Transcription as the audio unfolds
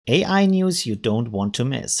AI news you don't want to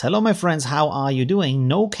miss. Hello my friends, how are you doing?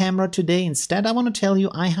 No camera today. Instead, I want to tell you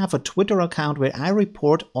I have a Twitter account where I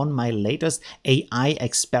report on my latest AI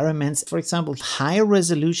experiments. For example, high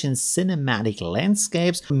resolution cinematic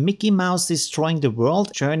landscapes, Mickey Mouse destroying the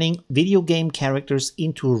world, turning video game characters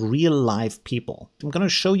into real life people. I'm going to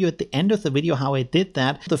show you at the end of the video how I did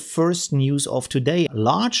that. The first news of today,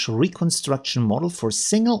 large reconstruction model for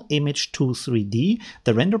single image to 3D.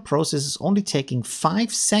 The render process is only taking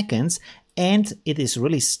 5 seconds and it is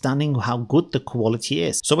really stunning how good the quality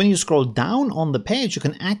is. So when you scroll down on the page, you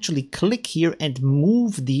can actually click here and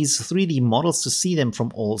move these 3D models to see them from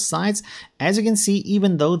all sides. As you can see,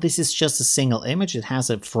 even though this is just a single image, it has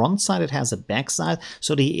a front side, it has a back side,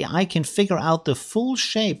 so the AI can figure out the full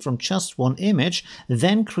shape from just one image,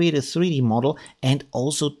 then create a 3D model and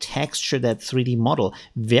also texture that 3D model.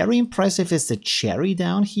 Very impressive is the cherry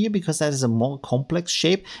down here because that is a more complex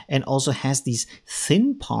shape and also has these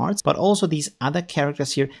thin parts, but also these other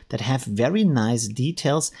characters here that have very nice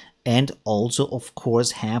details and also of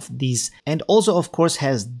course has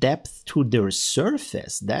depth to their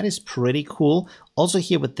surface. That is pretty cool. Also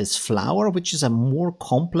here with this flower, which is a more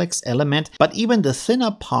complex element, but even the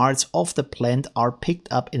thinner parts of the plant are picked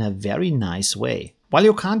up in a very nice way. While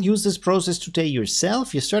you can't use this process today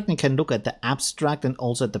yourself, you certainly can look at the abstract and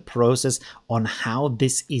also at the process on how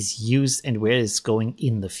this is used and where it's going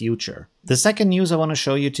in the future. The second news I want to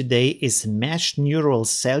show you today is Mesh Neural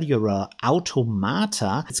Cellular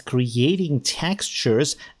Automata. It's creating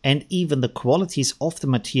textures and even the qualities of the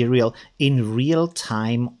material in real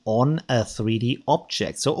time on a 3D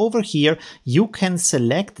object. So over here, you can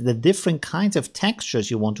select the different kinds of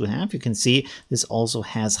textures you want to have. You can see this also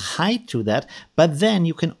has height to that, but then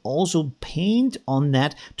you can also paint on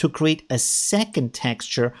that to create a second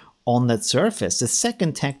texture on that surface. The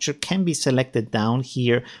second texture can be selected down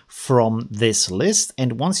here from this list,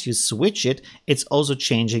 and once you switch it, it's also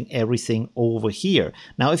changing everything over here.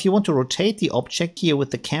 Now if you want to rotate the object here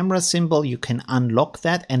with the camera symbol, you can unlock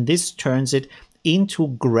that and this turns it into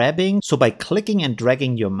grabbing. So by clicking and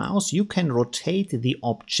dragging your mouse, you can rotate the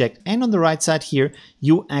object, and on the right side here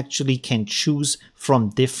you actually can choose from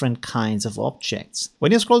different kinds of objects.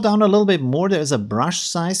 When you scroll down a little bit more, there's a brush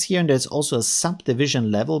size here and there's also a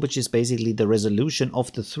subdivision level, which is basically the resolution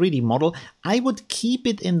of the 3D model. I would keep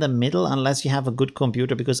it in the middle unless you have a good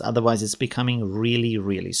computer, because otherwise it's becoming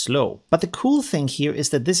really slow. But the cool thing here is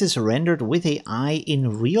that this is rendered with AI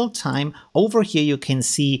in real time. Over here you can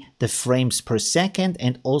see the frames per second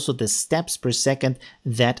and also the steps per second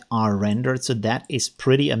that are rendered. So that is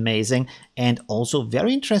pretty amazing and also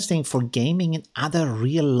very interesting for gaming and other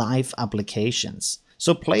real life applications.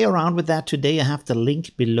 So play around with that today. I have the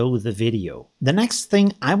link below the video. The next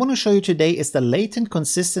thing I want to show you today is the Latent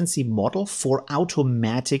Consistency Model for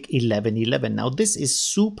Automatic 1111. Now this is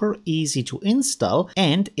super easy to install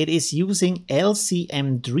and it is using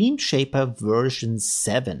LCM Dream Shaper version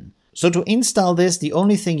 7. So to install this, the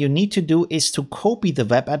only thing you need to do is to copy the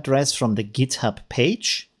web address from the GitHub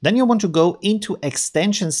page. Then you want to go into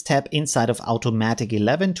Extensions tab inside of Automatic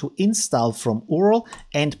 11 to install from URL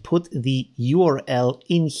and put the URL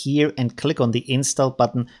in here and click on the install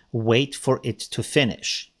button, wait for it to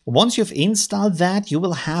finish. Once you've installed that, you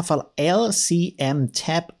will have an LCM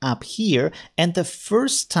tab up here, and the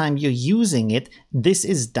first time you're using it, this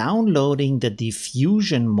is downloading the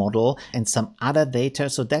diffusion model and some other data,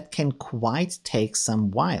 so that can quite take some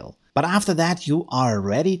while. But after that, you are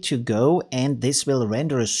ready to go and this will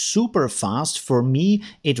render super fast. For me,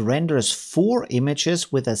 it renders 4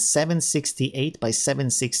 images with a 768 by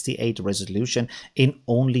 768 resolution in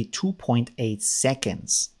only 2.8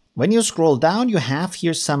 seconds. When you scroll down, you have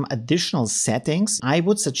here some additional settings. I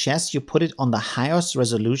would suggest you put it on the highest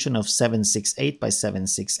resolution of 768 by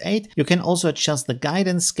 768. You can also adjust the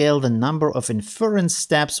guidance scale, the number of inference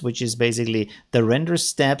steps, which is basically the render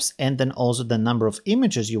steps, and then also the number of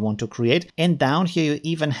images you want to create. And down here, you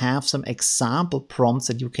even have some example prompts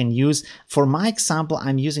that you can use. For my example,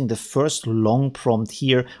 I'm using the first long prompt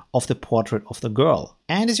here of the portrait of the girl.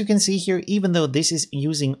 And as you can see here, even though this is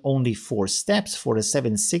using only 4 steps for the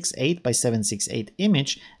 768 by 768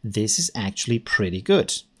 image, this is actually pretty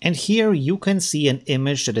good. And here you can see an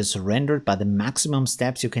image that is rendered by the maximum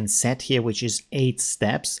steps you can set here, which is 8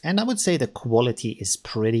 steps. And I would say the quality is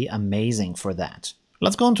pretty amazing for that.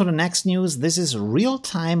 Let's go on to the next news. This is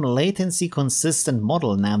real-time latency consistent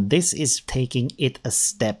model. Now this is taking it a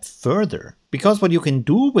step further. Because what you can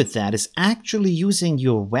do with that is actually using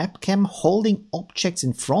your webcam, holding objects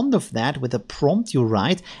in front of that with a prompt you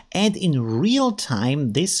write, and in real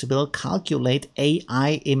time this will calculate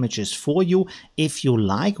AI images for you. If you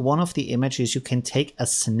like one of the images, you can take a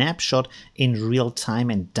snapshot in real time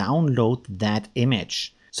and download that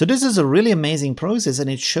image. So this is a really amazing process, and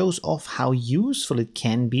it shows off how useful it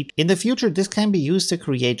can be. In the future, this can be used to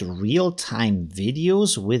create real-time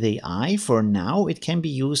videos with AI. For now, it can be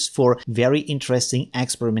used for very interesting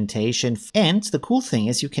experimentation. And the cool thing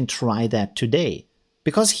is you can try that today.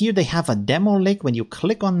 Because here they have a demo link. When you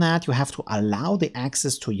click on that, you have to allow the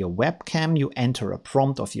access to your webcam. You enter a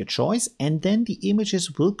prompt of your choice, and then the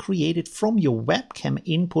images will create it from your webcam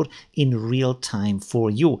input in real time for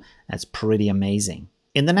you. That's pretty amazing.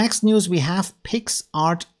 In the next news, we have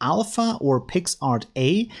Pixart-Alpha or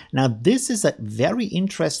Pixart-A. Now, this is a very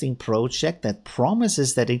interesting project that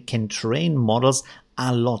promises that it can train models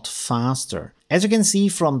a lot faster. As you can see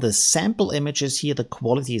from the sample images here, the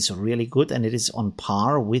quality is really good, and it is on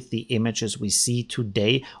par with the images we see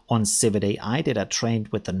today on Civet AI that are trained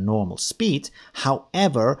with the normal speed.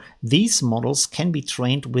 However, these models can be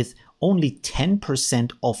trained with only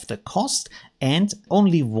 10% of the cost and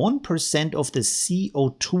only 1% of the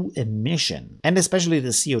CO2 emission. And especially the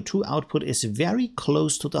CO2 output is very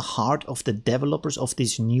close to the heart of the developers of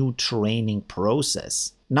this new training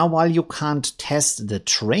process. Now, while you can't test the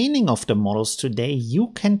training of the models today,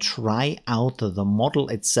 you can try out the model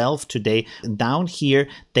itself today. Down here,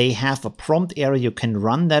 they have a prompt area. You can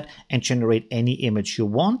run that and generate any image you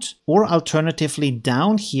want. Or alternatively,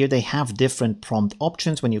 down here, they have different prompt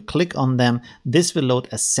options. When you click on them, this will load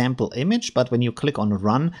a sample image, but when you click on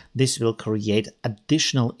run, this will create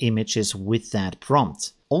additional images with that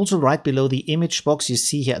prompt. Also, right below the image box, you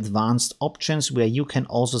see here advanced options where you can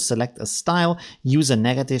also select a style, use a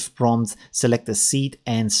negative prompt, select a seed,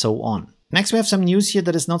 and so on. Next, we have some news here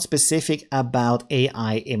that is not specific about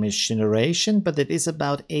AI image generation, but it is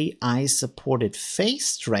about AI supported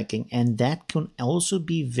face tracking. And that can also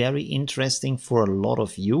be very interesting for a lot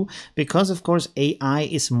of you because, of course, AI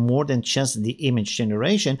is more than just the image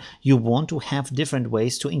generation. You want to have different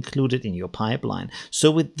ways to include it in your pipeline.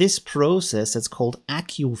 So with this process that's called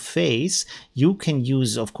ACCUFace, you can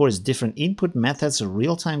use, of course, different input methods,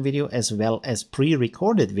 real-time video as well as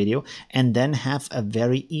pre-recorded video, and then have a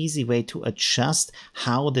very easy way to adjust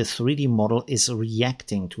how the 3D model is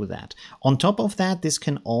reacting to that. On top of that, this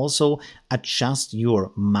can also adjust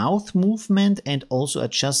your mouth movement and also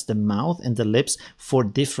adjust the mouth and the lips for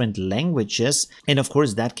different languages. And of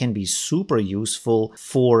course, that can be super useful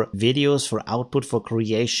for videos, for output, for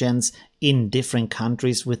creations in different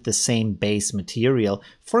countries with the same base material.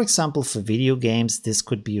 For example, for video games, this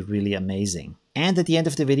could be really amazing. And at the end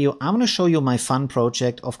of the video, I'm going to show you my fun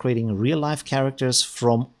project of creating real-life characters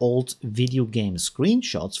from old video game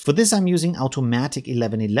screenshots. For this, I'm using Automatic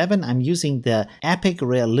 1111. I'm using the Epic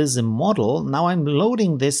Realism model. Now I'm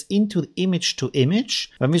loading this into image to image.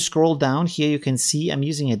 When we scroll down here, you can see I'm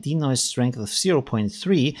using a denoise strength of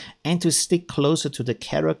 0.3. And to stick closer to the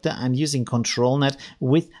character, I'm using ControlNet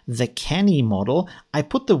with the Kenny model. I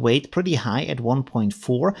put the weight pretty high at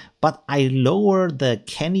 1.4, but I lower the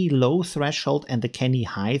Kenny low threshold and the Kenny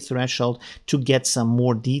high threshold to get some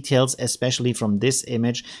more details, especially from this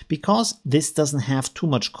image, because this doesn't have too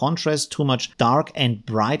much contrast, too much dark and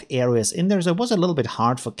bright areas in there. So it was a little bit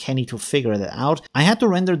hard for Kenny to figure that out. I had to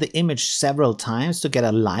render the image several times to get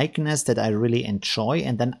a likeness that I really enjoy,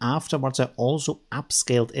 and then afterwards I also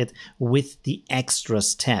upscaled it with the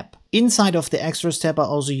extras tab. Inside of the extras tab, I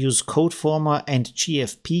also use CodeFormer and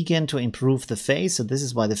GFPGAN to improve the face. So this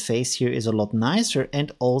is why the face here is a lot nicer.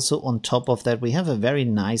 And also on top of that, we have a very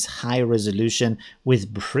nice high resolution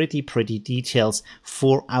with pretty details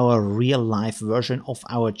for our real life version of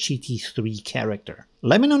our GT3 character.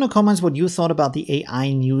 Let me know in the comments what you thought about the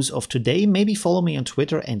AI news of today. Maybe follow me on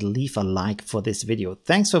Twitter and leave a like for this video.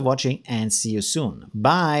 Thanks for watching and see you soon.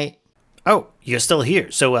 Bye! Oh, you're still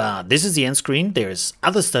here. So this is the end screen. There's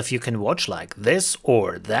other stuff you can watch like this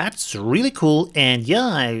or that. It's really cool. And yeah,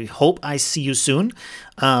 I hope I see you soon.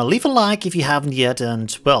 Leave a like if you haven't yet.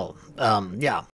 And well, yeah.